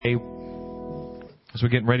As we're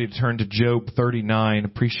getting ready to turn to Job 39,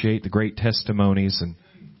 appreciate the great testimonies and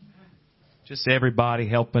just everybody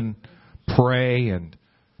helping pray and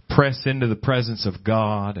press into the presence of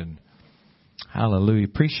God. And hallelujah.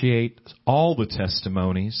 Appreciate all the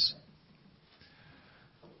testimonies.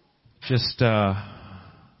 Just want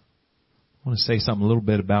to say something a little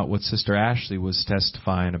bit about what Sister Ashley was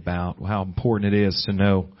testifying about, how important it is to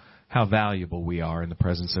know how valuable we are in the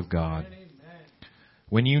presence of God.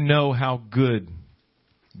 When you know how good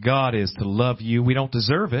God is to love you, we don't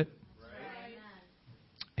deserve it.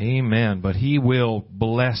 Amen. But He will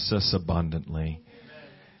bless us abundantly.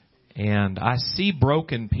 And I see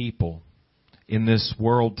broken people in this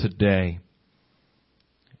world today.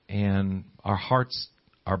 And our hearts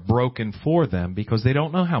are broken for them because they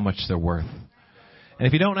don't know how much they're worth. And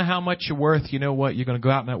if you don't know how much you're worth, you know what? You're going to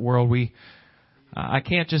go out in that world. I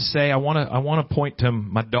can't just say I want to point to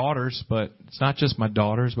my daughters, but it's not just my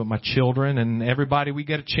daughters, but my children and everybody we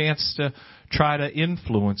get a chance to try to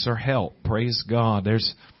influence or help. Praise God.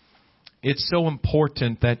 It's so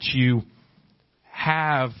important that you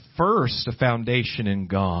have first a foundation in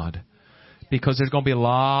God, because there's going to be a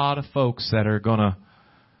lot of folks that are going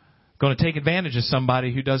to take advantage of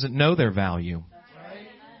somebody who doesn't know their value.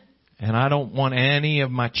 And I don't want any of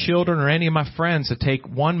my children or any of my friends to take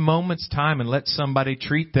one moment's time and let somebody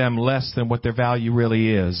treat them less than what their value really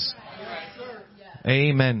is.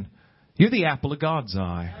 Amen. You're the apple of God's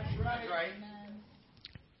eye.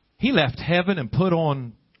 He left heaven and put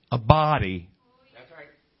on a body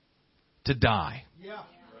to die.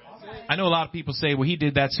 I know a lot of people say, well, He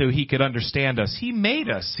did that so He could understand us. He made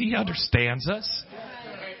us. He understands us.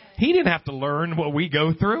 He didn't have to learn what we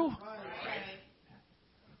go through.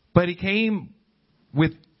 But He came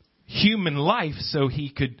with human life so He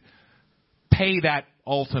could pay that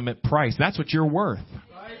ultimate price. That's what you're worth.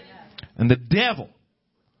 And the devil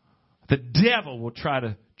will try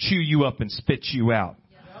to chew you up and spit you out.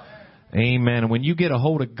 Amen. And when you get a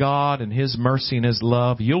hold of God and His mercy and His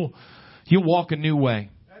love, you'll walk a new way.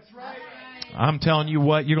 I'm telling you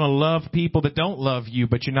what, you're going to love people that don't love you,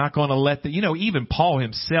 but you're not going to let even Paul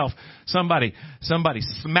himself, somebody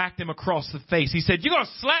smacked him across the face. He said, "You're going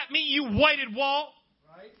to slap me, you whited wall?"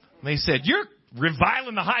 And they said, "You're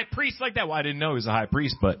reviling the high priest like that." Well, I didn't know he was a high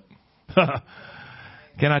priest, but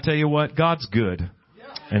can I tell you what? God's good.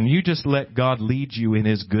 And you just let God lead you in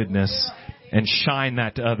His goodness and shine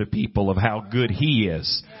that to other people of how good He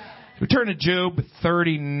is. We turn to Job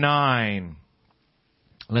 39.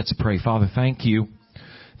 Let's pray. Father, thank you.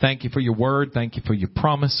 Thank you for your word. Thank you for your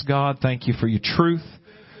promise, God. Thank you for your truth.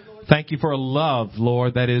 Thank you for a love,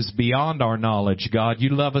 Lord, that is beyond our knowledge, God.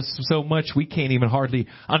 You love us so much we can't even hardly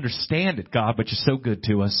understand it, God, but you're so good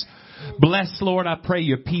to us. Bless, Lord, I pray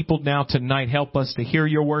your people now tonight. Help us to hear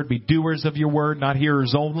your word, be doers of your word, not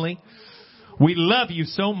hearers only. We love you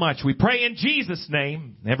so much. We pray in Jesus'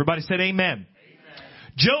 name. Everybody said amen.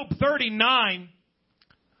 Job 39.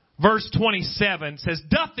 Verse 27 says,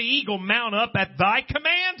 "Doth the eagle mount up at thy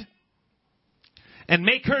command, and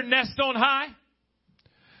make her nest on high?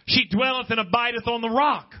 She dwelleth and abideth on the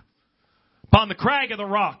rock, upon the crag of the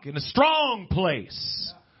rock, in a strong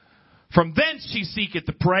place. From thence she seeketh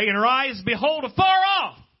the prey, and her eyes behold afar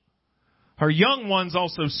off. Her young ones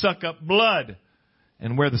also suck up blood,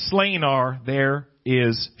 and where the slain are, there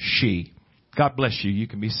is she." God bless you. You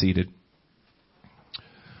can be seated.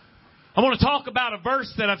 I want to talk about a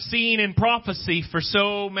verse that I've seen in prophecy for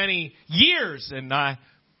so many years, and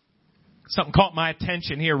something caught my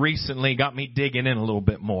attention here recently, got me digging in a little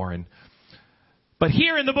bit more. But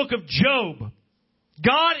here in the book of Job,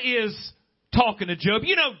 God is talking to Job.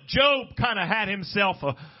 You know, Job kind of had himself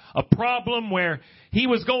a problem where he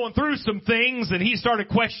was going through some things, and he started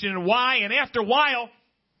questioning why, and after a while,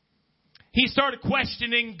 he started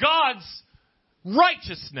questioning God's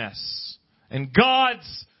righteousness and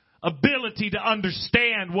God's ability to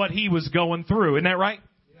understand what he was going through. Isn't that right?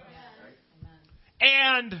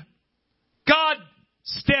 Yeah. And God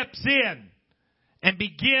steps in and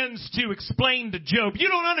begins to explain to Job, you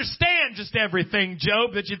don't understand just everything,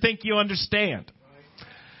 Job, that you think you understand.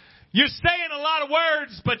 You're saying a lot of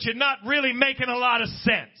words, but you're not really making a lot of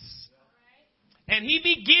sense. And he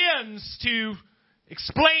begins to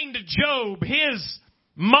explain to Job his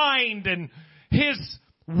mind and his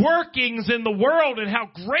workings in the world and how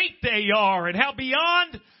great they are and how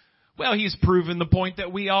beyond, well, he's proven the point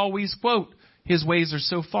that we always quote. His ways are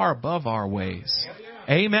so far above our ways.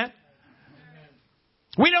 Amen.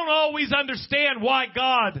 We don't always understand why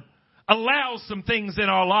God allows some things in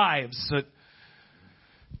our lives. But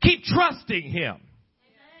keep trusting Him.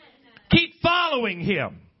 Keep following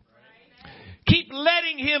Him. Keep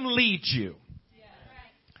letting Him lead you.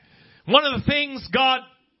 One of the things God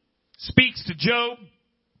speaks to Job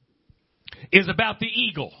is about the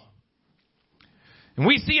eagle. And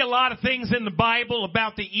we see a lot of things in the Bible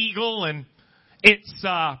about the eagle and its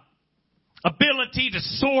ability to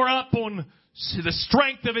soar up on the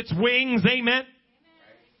strength of its wings. Amen.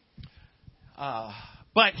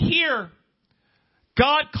 But here,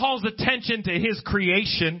 God calls attention to His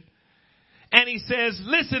creation. And He says,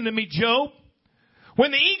 listen to me, Job.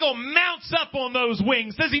 When the eagle mounts up on those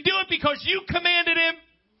wings, does he do it because you commanded him?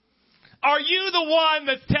 Are you the one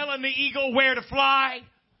that's telling the eagle where to fly?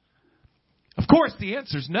 Of course, the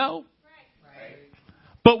answer is no.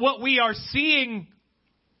 But what we are seeing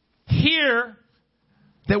here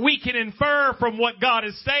that we can infer from what God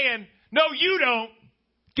is saying, no, you don't.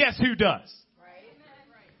 Guess who does?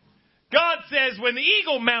 God says when the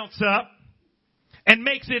eagle mounts up and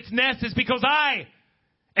makes its nest, it's because I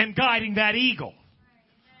am guiding that eagle.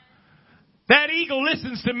 That eagle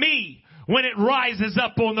listens to me when it rises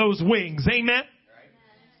up on those wings. Amen.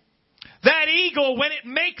 That eagle, when it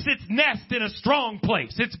makes its nest in a strong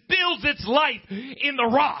place, it builds its life in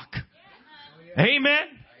the rock. Amen.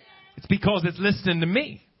 It's because it's listening to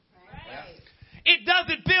me. It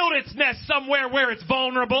doesn't build its nest somewhere where it's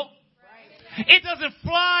vulnerable. It doesn't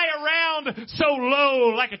fly around so low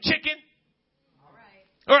like a chicken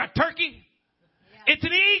or a turkey. It's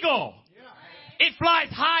an eagle. It flies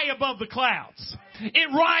high above the clouds. It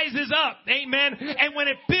rises up. Amen. And when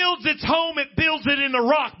it builds its home, it builds it in the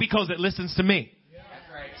rock because it listens to me.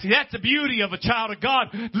 See, that's the beauty of a child of God,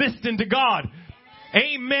 listening to God.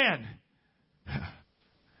 Amen.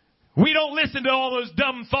 We don't listen to all those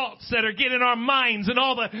dumb thoughts that are getting in our minds and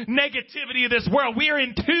all the negativity of this world. We are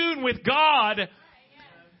in tune with God.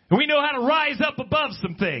 And we know how to rise up above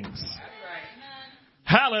some things.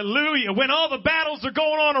 Hallelujah. When all the battles are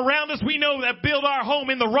going on around us, we know that build our home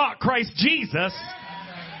in the rock, Christ Jesus.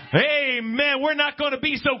 Amen. We're not going to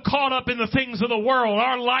be so caught up in the things of the world.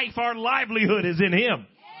 Our life, our livelihood is in Him.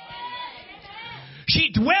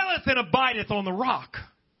 She dwelleth and abideth on the rock,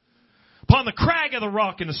 upon the crag of the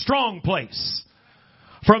rock in a strong place.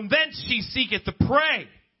 From thence she seeketh the prey,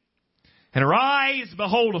 and her eyes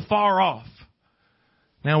behold afar off.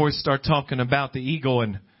 Now we start talking about the eagle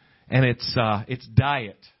and its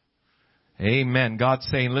diet. Amen. God's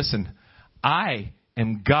saying, listen, I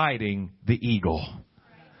am guiding the eagle.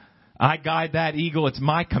 I guide that eagle. It's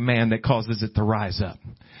my command that causes it to rise up.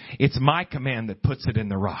 It's my command that puts it in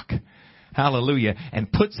the rock. Hallelujah. And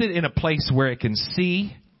puts it in a place where it can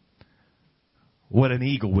see what an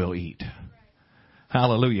eagle will eat.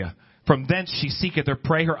 Hallelujah. From thence she seeketh her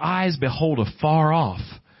prey. Her eyes behold afar off.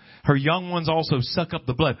 Her young ones also suck up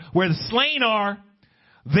the blood. Where the slain are,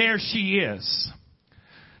 there she is.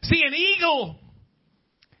 See, an eagle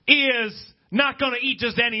is not going to eat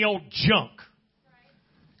just any old junk.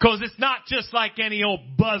 Because it's not just like any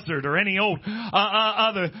old buzzard or any old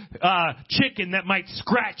other chicken that might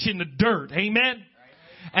scratch in the dirt. Amen?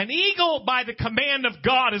 An eagle, by the command of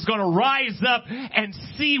God, is going to rise up and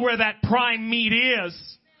see where that prime meat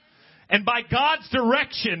is. And by God's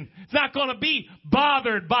direction, it's not going to be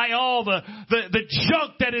bothered by all the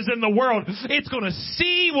junk that is in the world. It's going to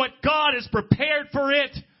see what God has prepared for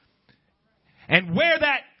it. And where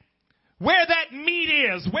that meat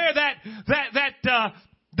is, where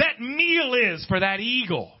that meal is for that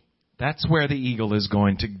eagle, that's where the eagle is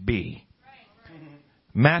going to be.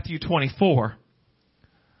 Matthew 24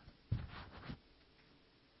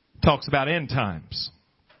 talks about end times.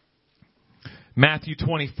 Matthew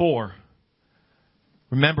 24.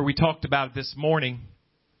 Remember, we talked about it this morning,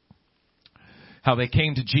 how they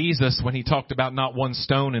came to Jesus when He talked about not one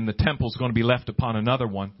stone in the temple is going to be left upon another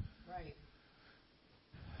one. Right.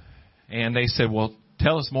 And they said, well,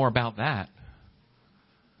 tell us more about that.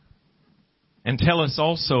 And tell us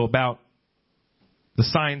also about the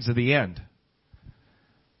signs of the end.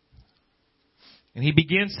 And He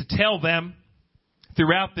begins to tell them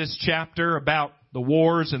throughout this chapter about the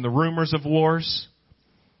wars and the rumors of wars.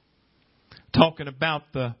 Talking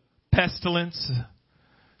about the pestilence,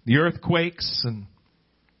 the earthquakes,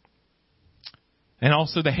 and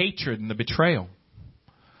also the hatred and the betrayal.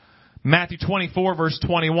 Matthew 24 verse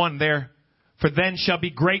 21 there. For then shall be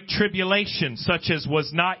great tribulation, such as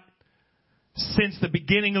was not since the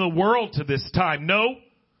beginning of the world to this time. No,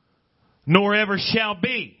 nor ever shall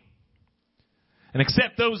be. And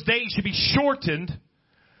except those days should be shortened,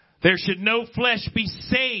 there should no flesh be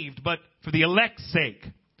saved, but for the elect's sake,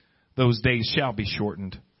 those days shall be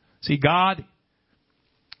shortened. See, God's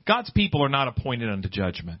people are not appointed unto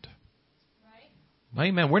judgment. Right.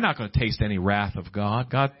 Amen. We're not going to taste any wrath of God.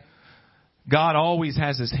 God always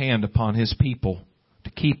has His hand upon His people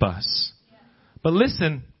to keep us. Yeah. But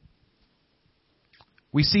listen,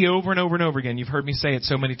 We see over and over and over again. You've heard me say it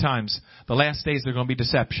so many times. The last days, there's going to be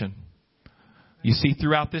deception. You see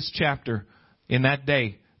throughout this chapter, in that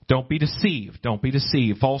day, don't be deceived. Don't be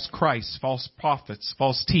deceived. False Christs, false prophets,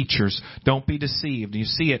 false teachers. Don't be deceived. You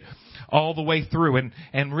see it all the way through.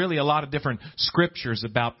 And really a lot of different scriptures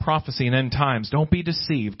about prophecy and end times. Don't be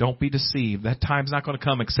deceived. Don't be deceived. That time's not going to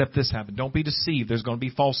come except this happen. Don't be deceived. There's going to be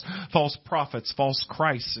false prophets, false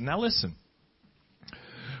Christs. And now listen.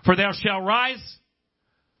 For there shall rise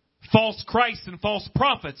false Christs and false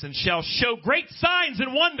prophets, and shall show great signs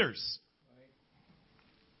and wonders.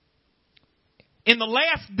 In the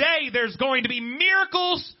last day, there's going to be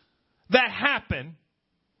miracles that happen.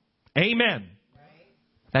 Amen.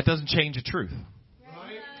 That doesn't change the truth.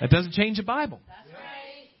 That doesn't change the Bible.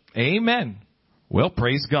 Amen. Well,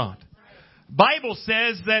 praise God. Bible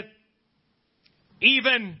says that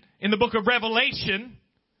even in the book of Revelation,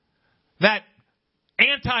 that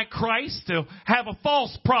Antichrist will have a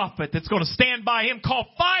false prophet that's going to stand by him, call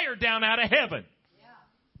fire down out of heaven.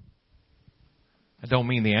 I don't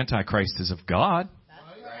mean the Antichrist is of God.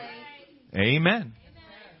 Amen.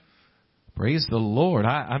 Praise the Lord.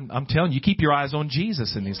 I'm telling you, keep your eyes on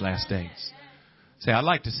Jesus in these last days. Say, I'd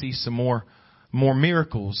like to see some more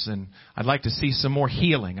miracles, and I'd like to see some more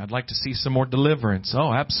healing. I'd like to see some more deliverance.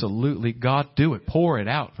 Oh, absolutely. God, do it. Pour it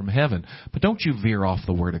out from heaven. But don't you veer off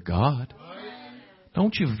the Word of God.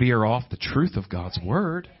 Don't you veer off the truth of God's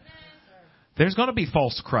Word. There's going to be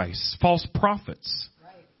false Christs, false prophets.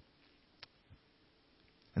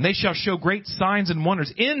 And they shall show great signs and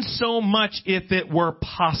wonders, insomuch if it were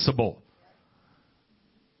possible,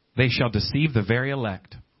 they shall deceive the very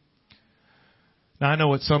elect. Now, I know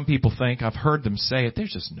what some people think. I've heard them say it.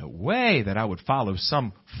 There's just no way that I would follow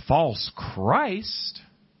some false Christ.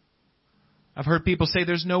 I've heard people say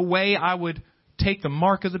there's no way I would take the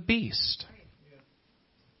mark of the beast.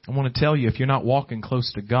 I want to tell you, if you're not walking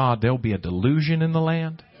close to God, there'll be a delusion in the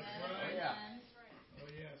land.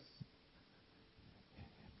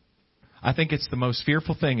 I think it's the most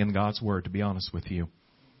fearful thing in God's Word, to be honest with you,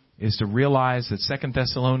 is to realize that 2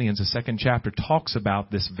 Thessalonians, the 2nd chapter, talks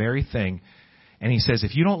about this very thing. And he says,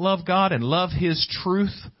 if you don't love God and love His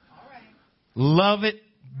truth, love it,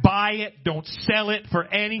 buy it, don't sell it for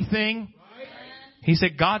anything. He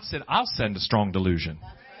said, God said, I'll send a strong delusion.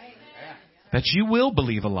 That you will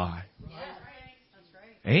believe a lie.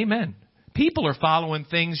 Amen. People are following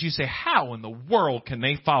things you say, how in the world can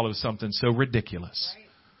they follow something so ridiculous?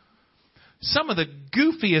 Some of the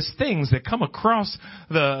goofiest things that come across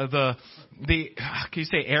the can you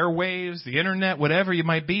say airwaves, the internet, whatever you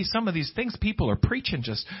might be, some of these things people are preaching,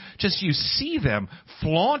 just you see them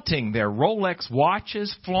flaunting their Rolex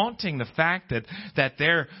watches, flaunting the fact that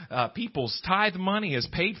their people's tithe money is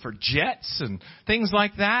paid for jets and things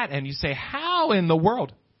like that. And you say, how in the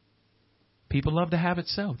world? People love to have it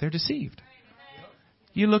so. They're deceived.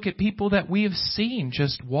 You look at people that we have seen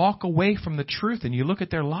just walk away from the truth, and you look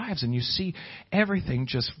at their lives and you see everything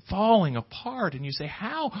just falling apart, and you say,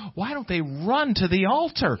 how? Why don't they run to the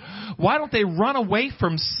altar? Why don't they run away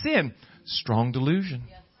from sin? Strong delusion.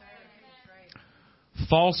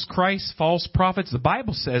 False Christ, false prophets. The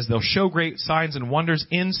Bible says they'll show great signs and wonders,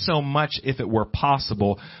 insomuch if it were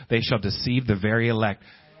possible, they shall deceive the very elect.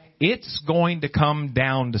 It's going to come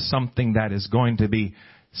down to something that is going to be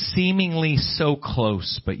seemingly so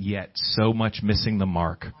close, but yet so much missing the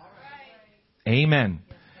mark. Amen.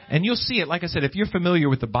 And you'll see it, like I said, if you're familiar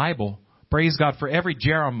with the Bible, praise God, for every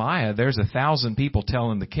Jeremiah, there's 1,000 people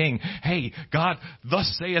telling the king, hey, God,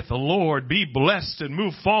 thus saith the Lord, be blessed and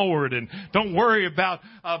move forward, and don't worry about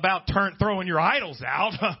throwing your idols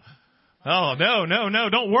out. Oh, no,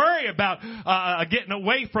 don't worry about getting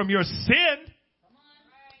away from your sin.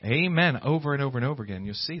 Amen. Over and over and over again,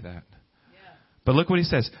 you'll see that. But look what he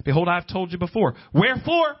says. Behold, I have told you before.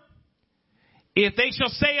 Wherefore, if they shall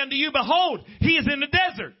say unto you, behold, he is in the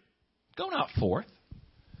desert, go not forth.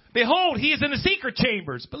 Behold, he is in the secret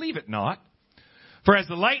chambers, believe it not. For as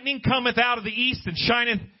the lightning cometh out of the east and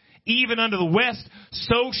shineth even unto the west,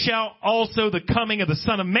 so shall also the coming of the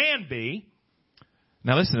Son of Man be.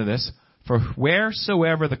 Now listen to this. For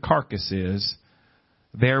wheresoever the carcass is,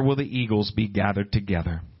 there will the eagles be gathered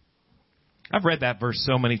together. I've read that verse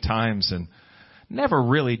so many times and never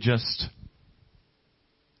really just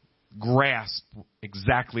grasped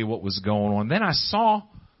exactly what was going on. Then I saw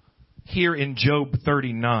here in Job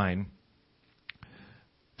 39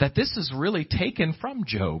 that this is really taken from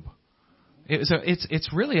Job. It's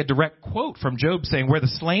really a direct quote from Job saying, where the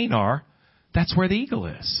slain are, that's where the eagle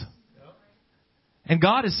is. And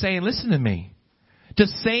God is saying, listen to me. The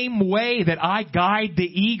same way that I guide the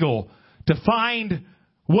eagle to find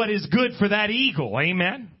what is good for that eagle.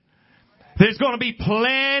 Amen. There's going to be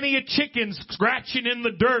plenty of chickens scratching in the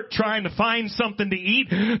dirt trying to find something to eat.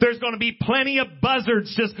 There's going to be plenty of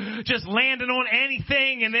buzzards just landing on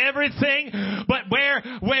anything and everything. But where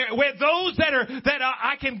those that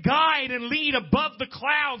I can guide and lead above the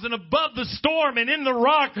clouds and above the storm and in the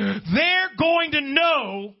rock, they're going to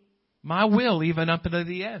know my will even up to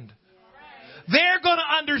the end. They're going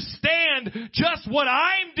to understand just what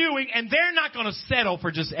I'm doing, and they're not going to settle for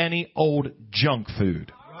just any old junk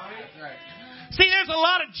food. See, there's a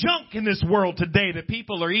lot of junk in this world today that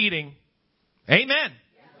people are eating. Amen.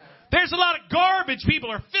 There's a lot of garbage people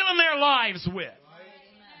are filling their lives with.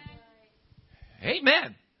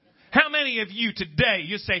 Amen. How many of you today,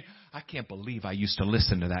 you say, I can't believe I used to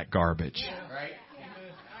listen to that garbage.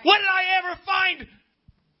 What did I ever find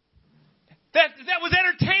that was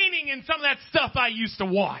entertaining in some of that stuff I used to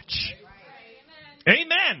watch?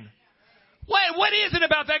 Amen. What is it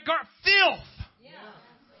about that filth?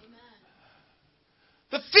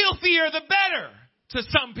 The filthier, the better to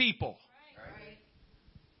some people.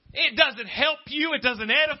 It doesn't help you. It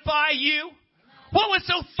doesn't edify you. What was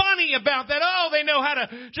so funny about that? Oh, they know how to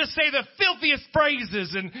just say the filthiest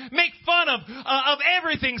phrases and make fun of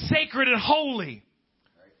everything sacred and holy.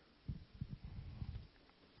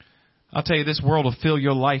 I'll tell you, this world will fill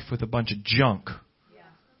your life with a bunch of junk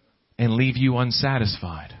and leave you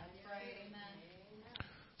unsatisfied.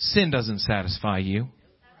 Sin doesn't satisfy you.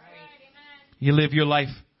 You live your life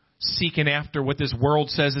seeking after what this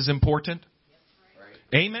world says is important.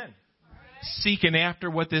 Amen. Seeking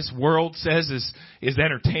after what this world says is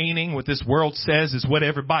entertaining, what this world says is what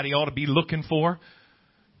everybody ought to be looking for.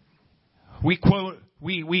 We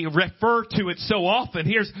refer to it so often.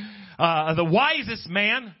 Here's the wisest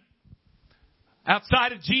man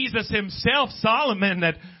outside of Jesus himself, Solomon,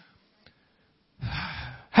 that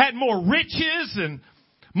had more riches and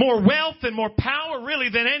more wealth and more power really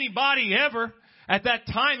than anybody ever at that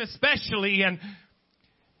time especially. And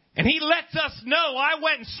he lets us know, I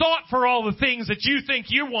went and sought for all the things that you think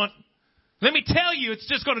you want. Let me tell you, it's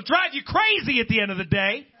just going to drive you crazy at the end of the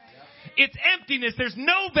day. It's emptiness. There's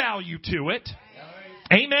no value to it.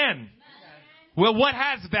 Amen. Well, what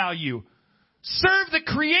has value? Serve the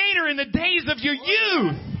Creator in the days of your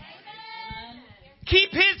youth.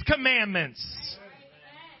 Keep His commandments.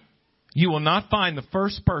 You will not find the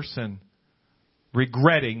first person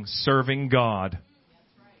regretting serving God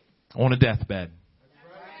on a deathbed.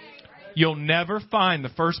 You'll never find the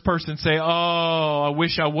first person say, oh, I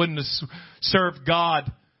wish I wouldn't have served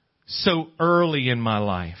God so early in my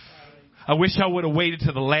life. I wish I would have waited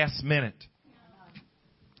to the last minute.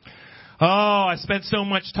 Oh, I spent so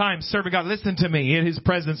much time serving God. Listen to me. In His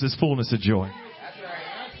presence is fullness of joy.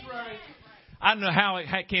 I don't know how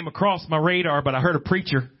it came across my radar, but I heard a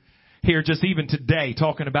preacher here just even today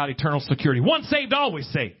talking about eternal security. Once saved, always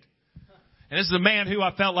saved. And this is a man who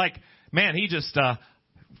I felt like, man, he just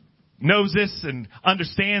knows this and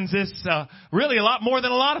understands this really a lot more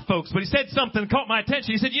than a lot of folks. But he said something that caught my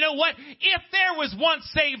attention. He said, you know what? If there was once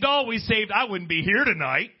saved, always saved, I wouldn't be here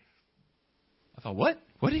tonight. I thought, what?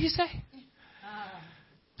 What did he say?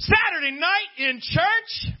 Saturday night in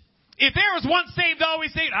church, if there was once saved,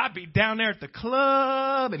 always saved, I'd be down there at the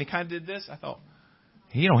club. And he kind of did this. I thought,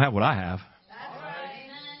 he don't have what I have.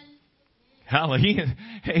 Hallelujah.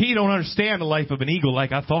 He don't understand the life of an eagle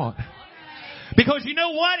like I thought. Because you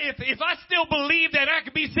know what? If I still believe that I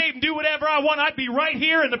could be saved and do whatever I want, I'd be right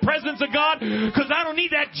here in the presence of God, because I don't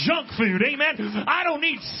need that junk food. Amen. I don't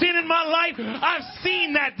need sin in my life. I've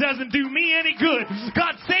seen that doesn't do me any good.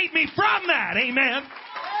 God saved me from that. Amen.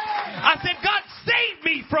 I said, God saved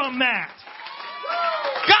me from that.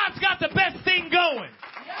 God's got the best thing going.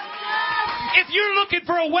 If you're looking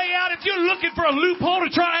for a way out, if you're looking for a loophole to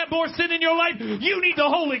try to have more sin in your life, you need the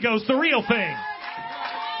Holy Ghost, the real thing.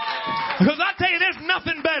 Because I tell you, there's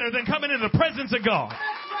nothing better than coming into the presence of God.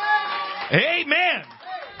 Amen.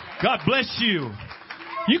 God bless you.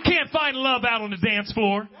 You can't find love out on the dance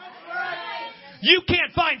floor. You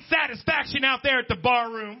can't find satisfaction out there at the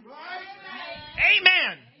bar room.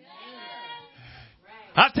 Amen.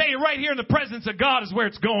 I tell you, right here in the presence of God is where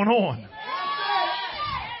it's going on.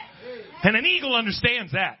 And an eagle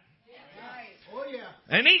understands that.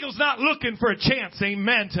 An eagle's not looking for a chance,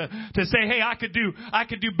 amen, to say, hey, I could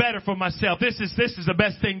do better for myself. This is the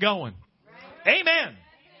best thing going. Amen.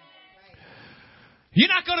 You're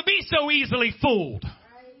not going to be so easily fooled.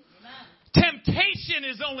 Temptation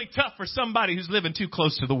is only tough for somebody who's living too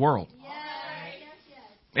close to the world.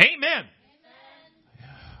 Amen.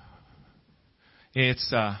 It's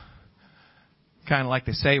kind of like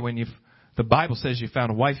they say when the Bible says you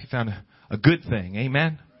found a wife, you found a good thing.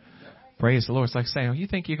 Amen. Praise the Lord. It's like saying, oh, you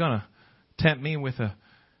think you're going to tempt me with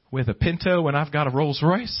with a Pinto when I've got a Rolls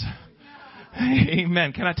Royce?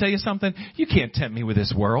 Amen. Can I tell you something? You can't tempt me with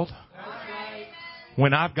this world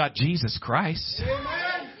when I've got Jesus Christ.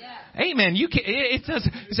 Amen. You can. It does.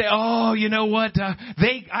 You say, "Oh, you know what?"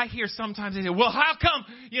 I hear sometimes they say, "Well, how come?"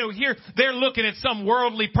 Here they're looking at some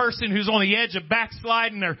worldly person who's on the edge of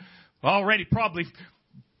backsliding. They're already probably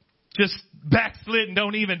just backslidden,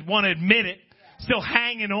 don't even want to admit it. Still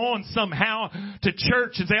hanging on somehow to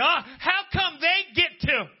church and say, "Oh, how come they get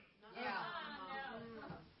to?"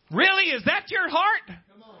 Really? Is that your heart?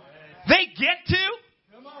 They get to?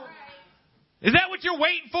 Is that what you're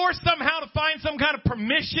waiting for? Somehow to find some kind of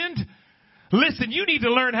permission? Listen, you need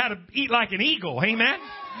to learn how to eat like an eagle. Amen.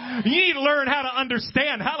 You need to learn how to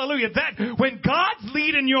understand. Hallelujah. That when God's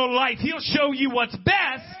leading your life, He'll show you what's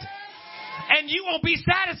best. And you won't be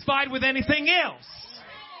satisfied with anything else.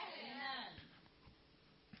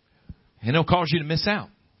 And He'll cause you to miss out.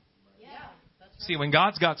 See, when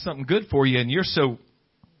God's got something good for you and you're so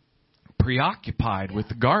preoccupied with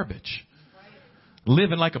the garbage,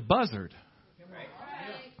 living like a buzzard,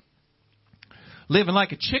 living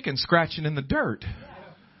like a chicken scratching in the dirt,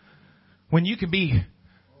 when you can be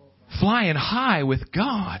flying high with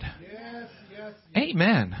God.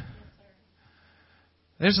 Amen.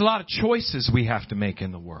 There's a lot of choices we have to make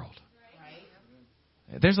in the world.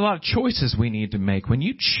 There's a lot of choices we need to make. When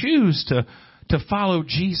you choose to follow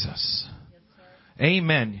Jesus,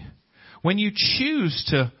 amen. When you choose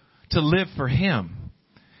to live for Him,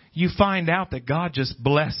 you find out that God just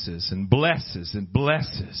blesses and blesses and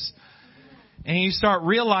blesses. And you start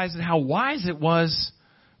realizing how wise it was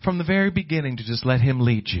from the very beginning to just let Him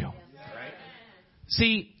lead you.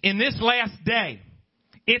 See, in this last day,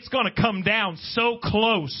 it's going to come down so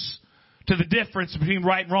close to the difference between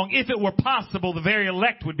right and wrong. If it were possible, the very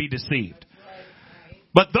elect would be deceived.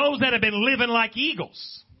 But those that have been living like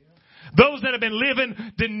eagles, those that have been living,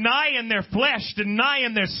 denying their flesh,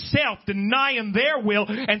 denying their self, denying their will,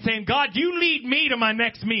 and saying, "God, you lead me to my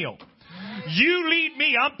next meal. You lead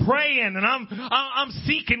me. I'm praying and I'm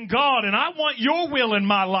seeking God, and I want your will in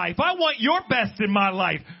my life. I want your best in my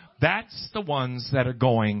life." That's the ones that are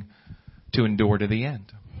going to endure to the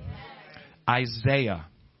end. Isaiah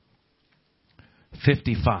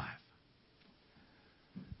 55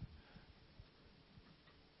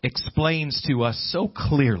 explains to us so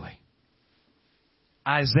clearly.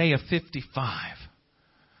 Isaiah 55.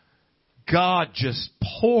 God just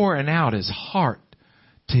pouring out His heart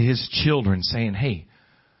to His children, saying, "Hey,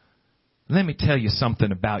 let me tell you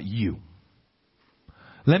something about you.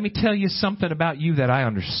 Let me tell you something about you that I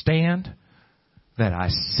understand, that I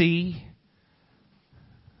see."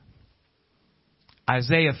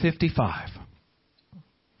 Isaiah 55.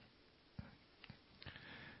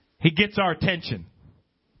 He gets our attention.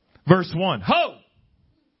 Verse 1. Ho!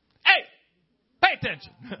 Hey! Pay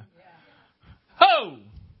attention. Ho!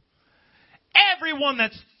 Everyone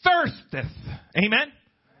that thirsteth. Amen?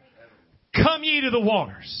 Come ye to the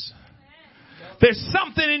waters. There's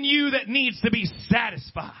something in you that needs to be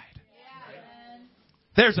satisfied.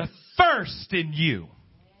 There's a thirst in you.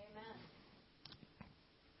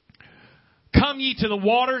 Come ye to the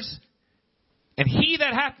waters, and he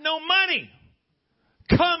that hath no money,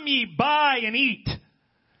 come ye buy and eat.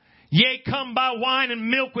 Yea, come buy wine and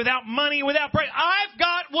milk without money, without bread. I've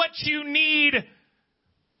got what you need,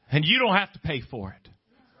 and you don't have to pay for it.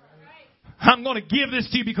 I'm going to give this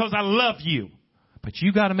to you because I love you. But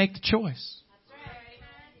you got to make the choice.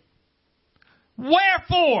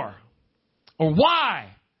 Wherefore, or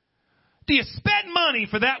why, do you spend money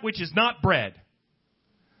for that which is not bread?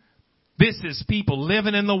 This is people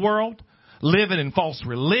living in the world, living in false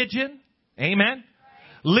religion. Amen.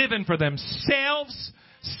 Living for themselves,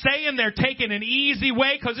 saying they're taking an easy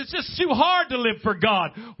way because it's just too hard to live for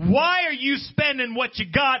God. Why are you spending what you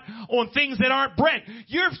got on things that aren't bread?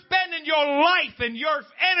 You're spending your life and your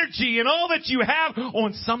energy and all that you have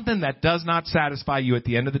on something that does not satisfy you at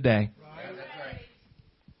the end of the day.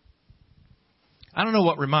 I don't know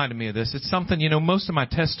what reminded me of this. It's something, most of my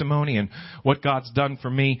testimony and what God's done for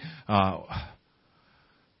me,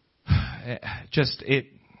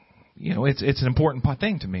 it's an important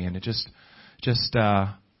thing to me, and it just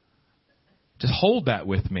hold that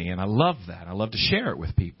with me, and I love that. I love to share it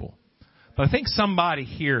with people. But I think somebody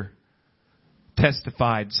here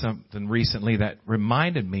testified something recently that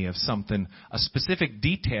reminded me of something, a specific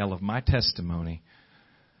detail of my testimony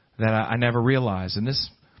that I never realized. And this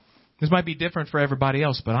might be different for everybody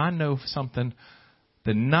else, but I know something.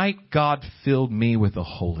 The night God filled me with the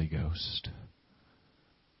Holy Ghost,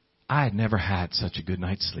 I had never had such a good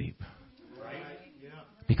night's sleep.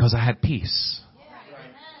 Because I had peace.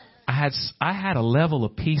 I had a level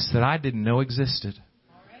of peace that I didn't know existed.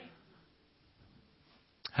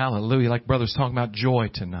 Hallelujah. Like brother's talking about joy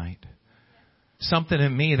tonight. Something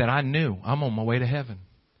in me that I knew I'm on my way to heaven.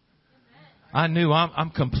 I knew I'm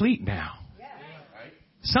complete now.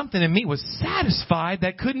 Something in me was satisfied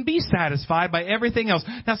that couldn't be satisfied by everything else.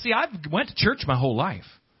 Now, see, I went to church my whole life.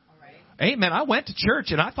 Amen. I went to church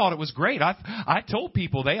and I thought it was great. I told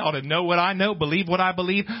people they ought to know what I know, believe what I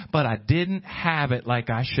believe, but I didn't have it like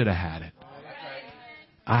I should have had it.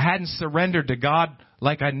 I hadn't surrendered to God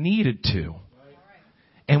like I needed to.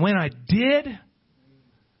 And when I did,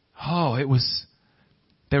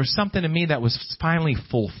 there was something in me that was finally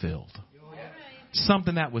fulfilled.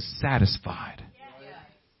 Something that was satisfied.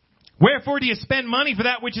 Wherefore do you spend money for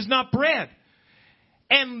that which is not bread?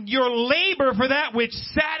 And your labor for that which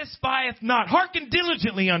satisfieth not. Hearken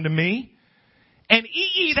diligently unto me, and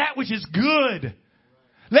eat ye that which is good.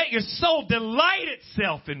 Let your soul delight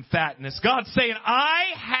itself in fatness. God's saying, I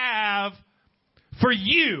have for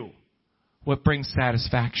you what brings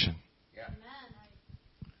satisfaction.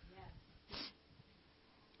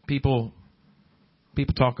 People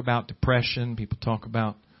talk about depression. People talk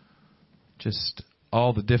about just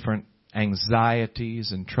all the different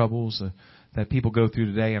anxieties and troubles that people go through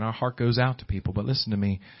today, and our heart goes out to people. But listen to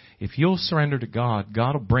me. If you'll surrender to God,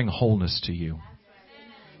 God will bring wholeness to you.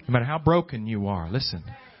 No matter how broken you are, listen.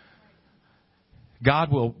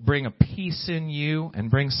 God will bring a peace in you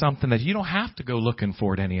and bring something that you don't have to go looking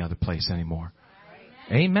for at any other place anymore.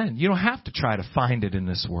 Amen. You don't have to try to find it in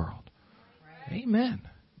this world. Amen.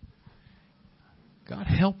 God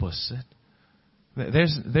help us.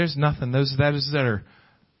 There's nothing. Those that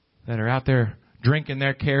are out there drinking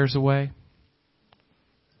their cares away.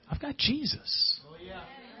 I've got Jesus.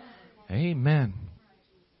 Amen.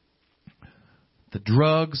 The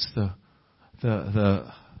drugs,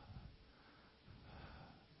 the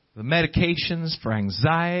medications for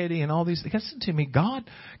anxiety and all these things. Listen to me. God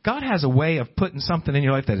has a way of putting something in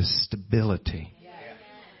your life that is stability.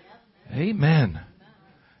 Amen.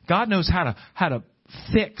 God knows how to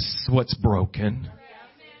fix what's broken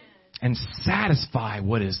and satisfy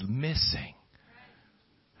what is missing.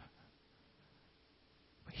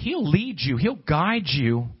 He'll lead you. He'll guide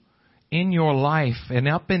you in your life and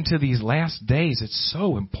up into these last days. It's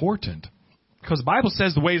so important because the Bible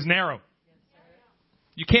says the way is narrow.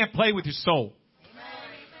 You can't play with your soul.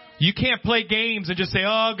 You can't play games and just say,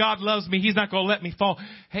 oh, God loves me. He's not going to let me fall.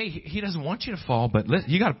 Hey, He doesn't want you to fall, but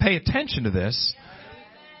you got to pay attention to this.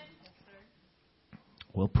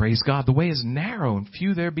 Well, praise God. The way is narrow and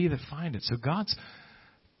few there be that find it. So God's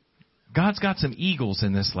got some eagles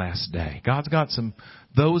in this last day. God's got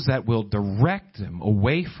those that will direct them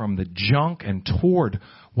away from the junk and toward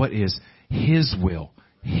what is His will,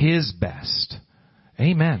 His best.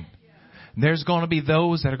 Amen. There's going to be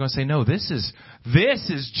those that are going to say, no, this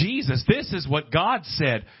is Jesus. This is what God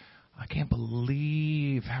said. I can't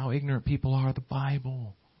believe how ignorant people are of the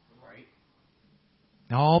Bible.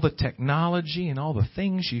 All the technology and all the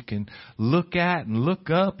things you can look at and look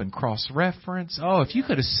up and cross-reference. Oh, if you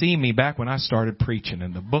could have seen me back when I started preaching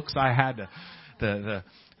and the books I had,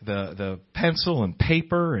 the pencil and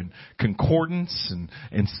paper and concordance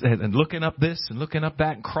and looking up this and looking up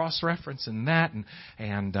that and cross-referencing that.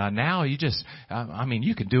 And now you just,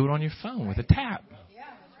 you can do it on your phone with a tap.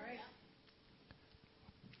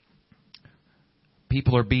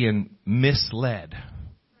 People are being misled.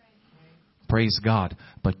 Praise God.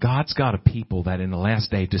 But God's got a people that in the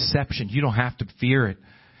last day, deception, you don't have to fear it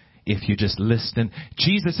if you just listen.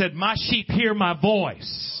 Jesus said, my sheep hear my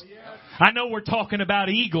voice. I know we're talking about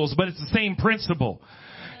eagles, but it's the same principle.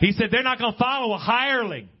 He said they're not going to follow a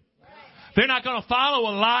hireling. They're not going to follow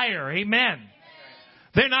a liar. Amen.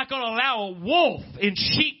 They're not going to allow a wolf in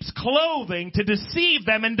sheep's clothing to deceive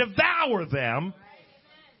them and devour them.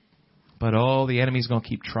 But the enemy's going to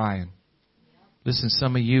keep trying. Listen,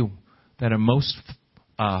 some of you that are most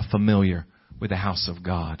familiar with the house of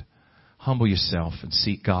God, humble yourself and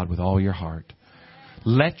seek God with all your heart.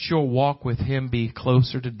 Let your walk with Him be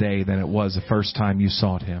closer today than it was the first time you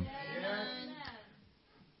sought Him.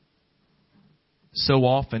 So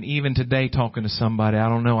often, even today, talking to somebody, I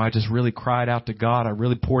don't know, I just really cried out to God. I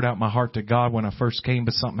really poured out my heart to God when I first came,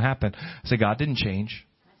 but something happened. I said, God didn't change.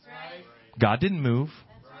 God didn't move.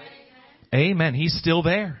 Amen. He's still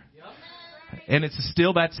there. And it's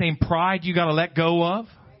still that same pride you got to let go of.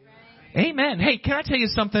 Amen. Hey, can I tell you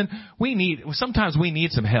something? Sometimes we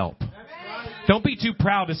need some help. Don't be too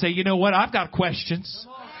proud to say, you know what, I've got questions.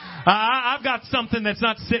 I've got something that's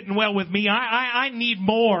not sitting well with me. I need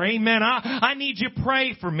more. Amen. I need you to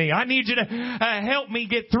pray for me. I need you to help me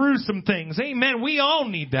get through some things. Amen. We all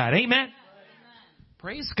need that. Amen.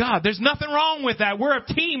 Praise God. There's nothing wrong with that. We're a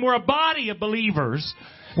team. We're a body of believers.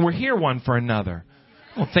 And we're here one for another.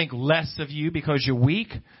 I don't think less of you because you're weak.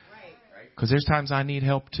 Because there's times I need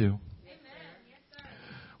help too.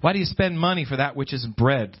 Why do you spend money for that which is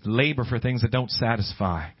bread, labor for things that don't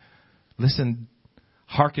satisfy? Listen,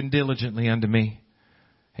 hearken diligently unto me.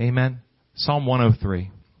 Amen. Psalm 103.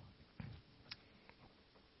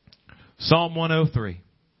 Psalm 103.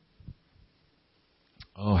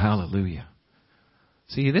 Oh, hallelujah.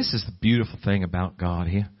 See, this is the beautiful thing about God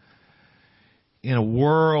here. In a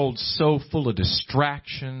world so full of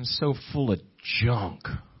distractions, so full of junk.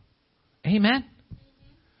 Amen.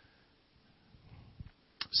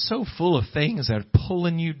 So full of things that are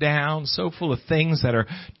pulling you down, so full of things that are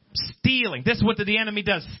stealing. This is what the enemy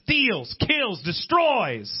does. Steals, kills,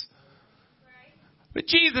 destroys. But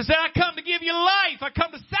Jesus said, I come to give you life. I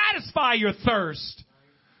come to satisfy your thirst.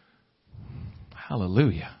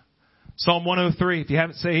 Hallelujah. Psalm 103, if you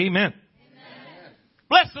haven't, say amen. Amen.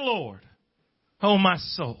 Bless the Lord, oh my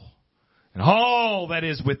soul, and all that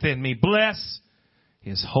is within me. Bless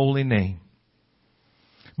His holy name.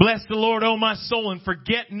 Bless the Lord, oh my soul, and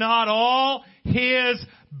forget not all His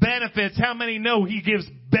benefits. How many know He gives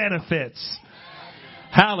benefits?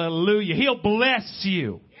 Hallelujah. He'll bless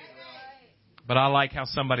you. But I like how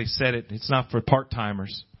somebody said it. It's not for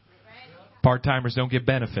part-timers. Part-timers don't get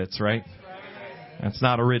benefits, right? That's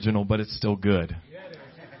not original, but it's still good.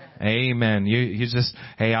 Amen. You just,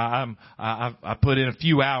 hey, I put in a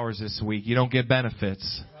few hours this week. You don't get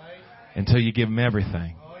benefits until you give Him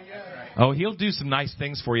everything. Oh, He'll do some nice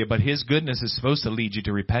things for you, but His goodness is supposed to lead you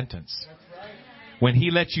to repentance. When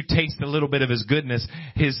He lets you taste a little bit of His goodness,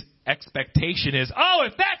 His expectation is, oh,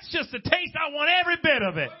 if that's just a taste, I want every bit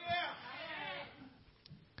of it.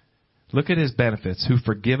 Look at His benefits. Who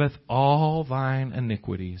forgiveth all thine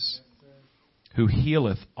iniquities. Who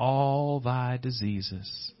healeth all thy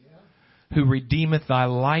diseases. Who redeemeth thy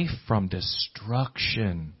life from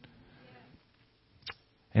destruction.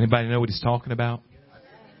 Anybody know what He's talking about?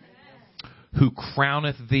 Who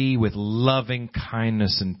crowneth thee with loving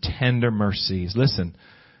kindness and tender mercies. Listen.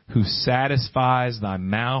 Who satisfies thy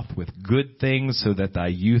mouth with good things so that thy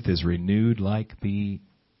youth is renewed like the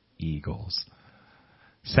eagles.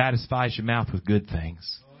 Satisfies your mouth with good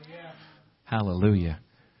things. Hallelujah.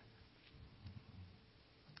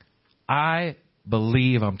 I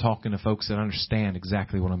believe I'm talking to folks that understand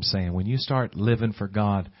exactly what I'm saying. When you start living for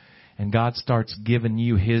God and God starts giving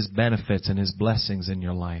you His benefits and His blessings in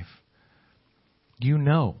your life, you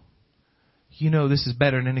know this is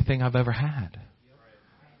better than anything I've ever had.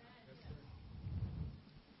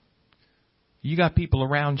 You got people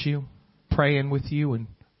around you praying with you and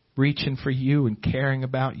reaching for you and caring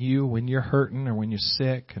about you when you're hurting or when you're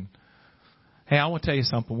sick. And hey, I want to tell you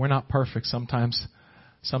something. We're not perfect. Sometimes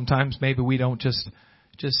maybe we don't just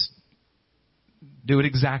do it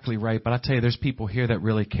exactly right. But I tell you, there's people here that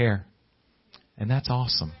really care. And that's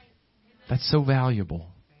awesome. That's so valuable.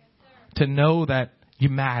 To know that you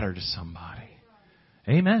matter to somebody.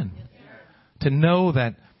 Amen. To know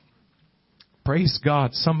that, praise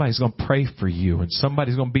God, somebody's going to pray for you and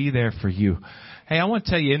somebody's going to be there for you. Hey, I want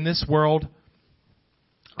to tell you, in this world,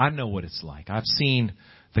 I know what it's like. I've seen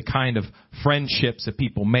the kind of friendships that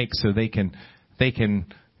people make so they can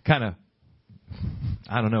kind of,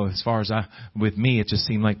 I don't know, as far as with me, it just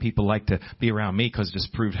seemed like people like to be around me because it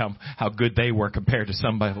just proved how good they were compared to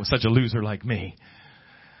somebody who was such a loser like me.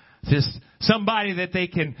 Just somebody that they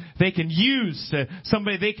can use,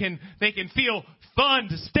 somebody they can feel fun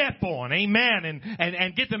to step on, amen,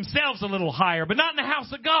 and get themselves a little higher, but not in the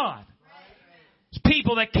house of God. It's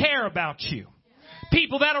people that care about you.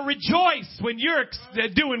 People that'll rejoice when you're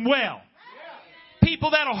doing well.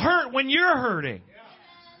 People that'll hurt when you're hurting.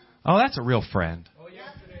 Oh, that's a real friend.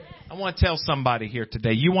 I want to tell somebody here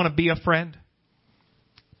today, you want to be a friend?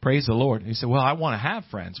 Praise the Lord. You say, well, I want to have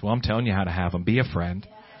friends. Well, I'm telling you how to have them. Be a friend.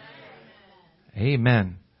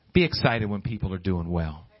 Amen. Be excited when people are doing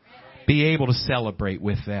well. Be able to celebrate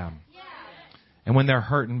with them. And when they're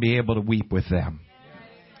hurting, be able to weep with them.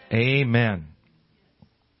 Amen.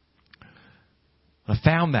 I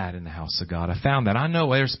found that in the house of God. I found that. I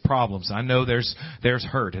know there's problems. I know there's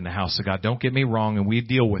hurt in the house of God. Don't get me wrong, and we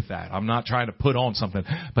deal with that. I'm not trying to put on something.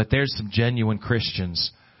 But there's some genuine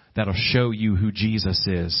Christians that'll show you who Jesus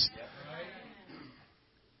is.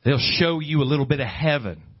 They'll show you a little bit of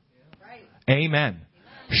heaven. Amen.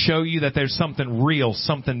 Show you that there's something real,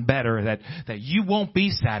 something better, that you won't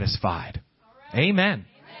be satisfied. Amen.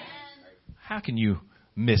 How can you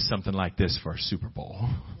miss something like this for a Super Bowl?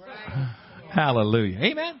 Hallelujah.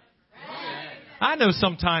 Amen. I know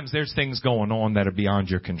sometimes there's things going on that are beyond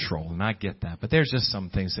your control, and I get that. But there's just some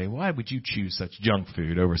things say, why would you choose such junk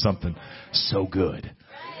food over something so good?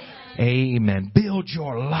 Amen. Build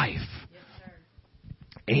your life.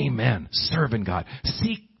 Amen. Serving God.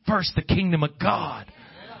 Seek first the kingdom of God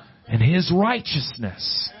and His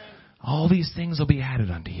righteousness. All these things will be added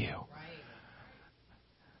unto you.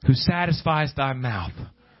 Who satisfies thy mouth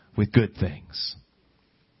with good things.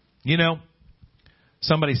 You know,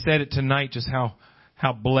 somebody said it tonight just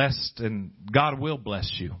how blessed, and God will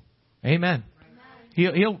bless you. Amen.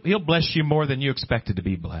 He'll bless you more than you expected to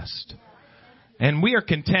be blessed. And we are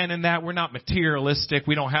content in that. We're not materialistic.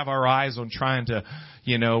 We don't have our eyes on trying to,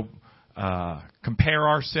 compare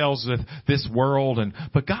ourselves with this world.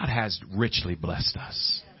 But God has richly blessed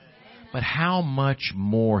us. But how much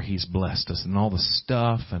more He's blessed us and all the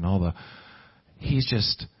stuff and He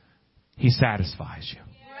satisfies you.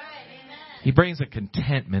 He brings a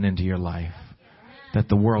contentment into your life that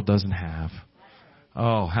the world doesn't have.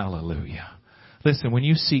 Oh, hallelujah. Listen, when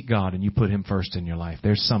you seek God and you put Him first in your life,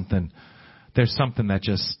 there's something that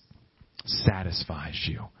just satisfies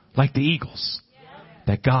you. Like the eagles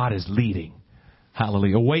that God is leading.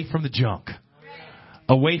 Hallelujah. Away from the junk.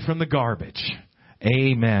 Away from the garbage.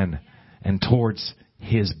 Amen. And towards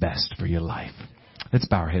His best for your life. Let's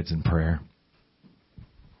bow our heads in prayer.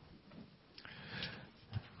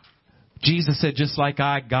 Jesus said, just like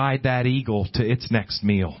I guide that eagle to its next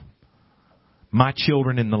meal, my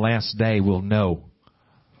children in the last day will know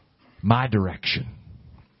my direction,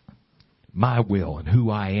 my will, and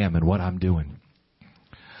who I am and what I'm doing.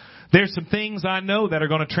 There's some things I know that are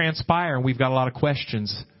going to transpire, and we've got a lot of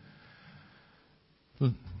questions.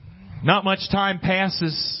 Not much time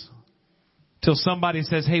passes till somebody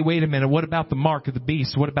says, hey, wait a minute, what about the mark of the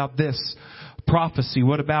beast? What about this prophecy?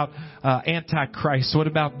 What about Antichrist? What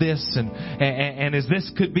about this? And is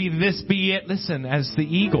this, could be this be it? Listen, as the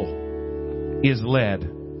eagle is led,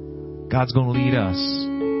 God's going to lead us.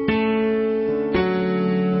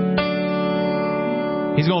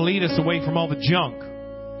 He's going to lead us away from all the junk,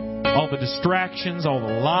 all the distractions, all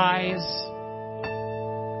the lies.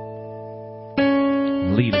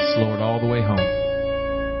 Lead us, Lord, all the way home.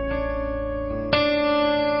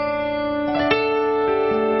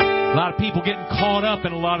 A lot of people getting caught up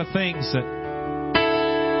in a lot of things that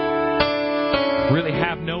really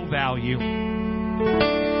have no value.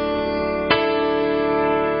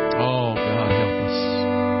 Oh, God, help us.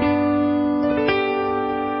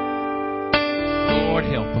 Lord,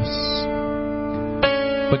 help us.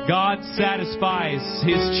 But God satisfies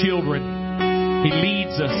His children. He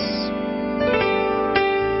leads us.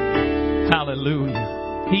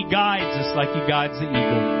 Hallelujah. He guides us like He guides the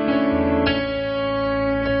eagle.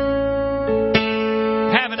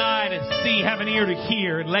 Have an ear to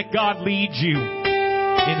hear, and let God lead you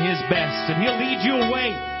in His best. And He'll lead you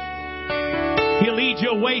away. He'll lead you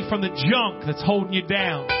away from the junk that's holding you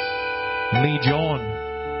down and lead you on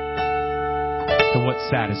to what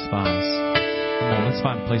satisfies. Come on, let's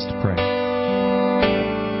find a place to pray.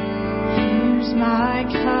 Here's my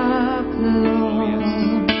cup, Lord. Oh,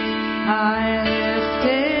 yes. I lift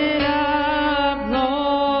it up,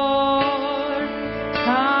 Lord.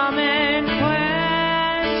 Come and quench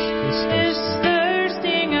this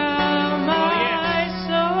thirsting of my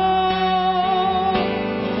soul.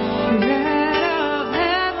 Bread of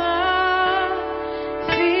heaven,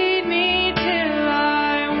 feed me till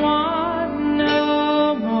I want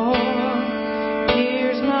no more.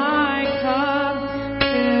 Here's my cup,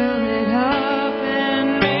 fill it up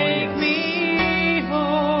and make me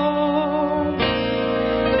whole.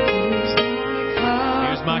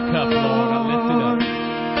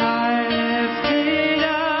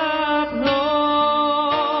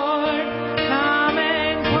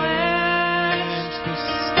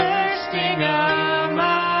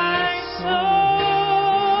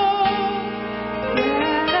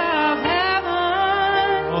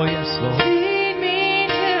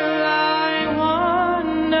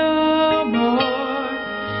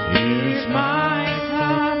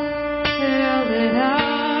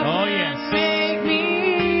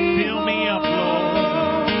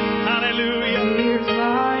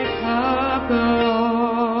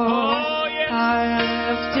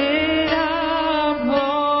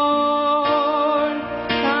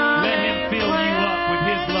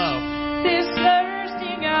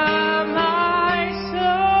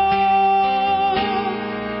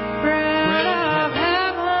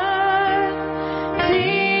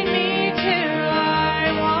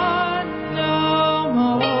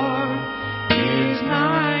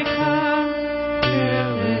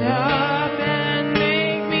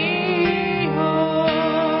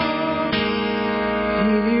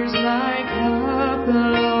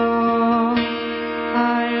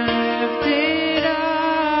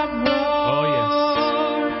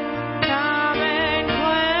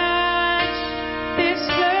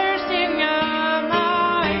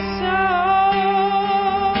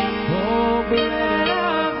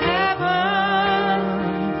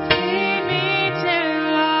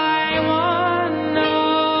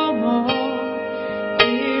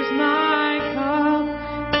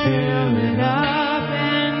 Fill it up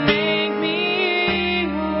and make me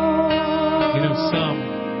whole. You know,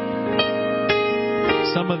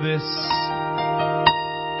 some of this,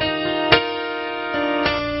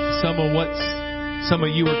 some of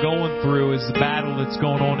you are going through is the battle that's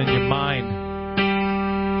going on in your mind.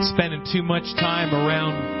 Spending too much time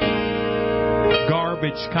around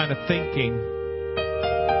garbage kind of thinking.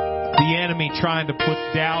 The enemy trying to put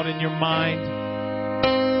doubt in your mind.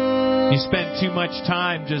 You spend too much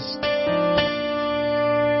time just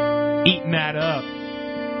eating that up.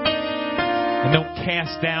 And don't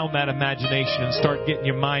cast down that imagination and start getting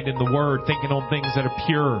your mind in the Word, thinking on things that are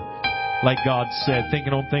pure, like God said,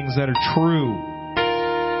 thinking on things that are true.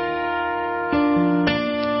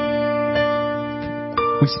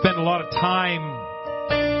 We spend a lot of time,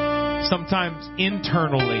 sometimes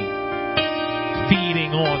internally,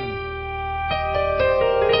 feeding on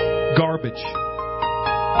garbage.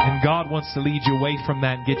 And God wants to lead you away from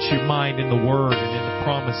that and get your mind in the Word and in the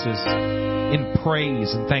promises, in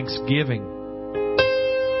praise and thanksgiving.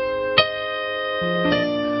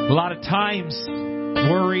 A lot of times,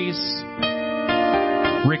 worries,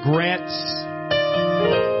 regrets,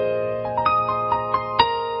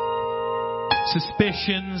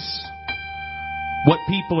 suspicions, what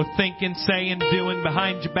people are thinking, saying, doing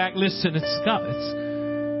behind your back. Listen, it's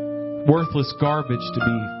worthless garbage to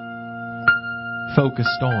be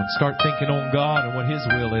focused on. Start thinking on God and what His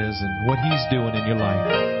will is and what He's doing in your life.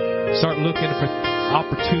 Start looking for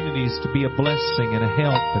opportunities to be a blessing and a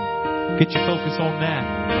help, and get your focus on that.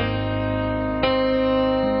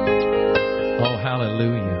 Oh,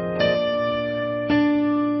 hallelujah.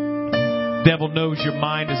 Devil knows your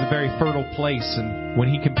mind is a very fertile place, and when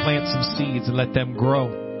he can plant some seeds and let them grow,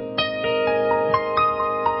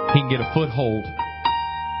 he can get a foothold.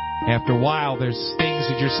 After a while, there's things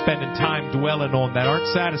that you're spending time dwelling on that aren't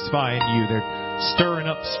satisfying you. They're stirring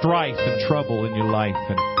up strife and trouble in your life,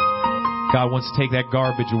 and God wants to take that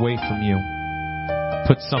garbage away from you.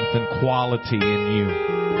 Put something quality in you.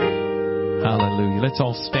 Hallelujah. Let's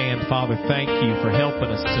all stand. Father, thank you for helping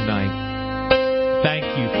us tonight. Thank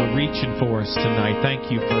you for reaching for us tonight.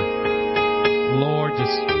 Thank you for, Lord,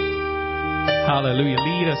 just, hallelujah,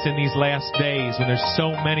 lead us in these last days when there's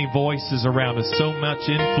so many voices around us, so much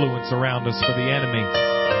influence around us for the enemy.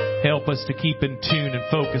 Help us to keep in tune and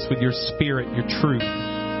focus with your Spirit, your truth.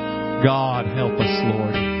 God, help us,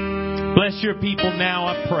 Lord. Bless your people now,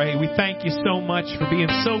 I pray. We thank you so much for being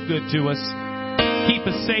so good to us. Keep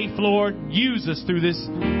us safe, Lord. Use us through this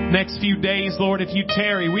next few days, Lord, if you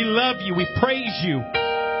tarry. We love you. We praise you.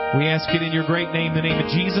 We ask it in your great name, the name of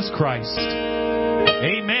Jesus Christ.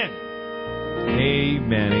 Amen.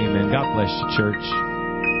 Amen. Amen. God bless you, church.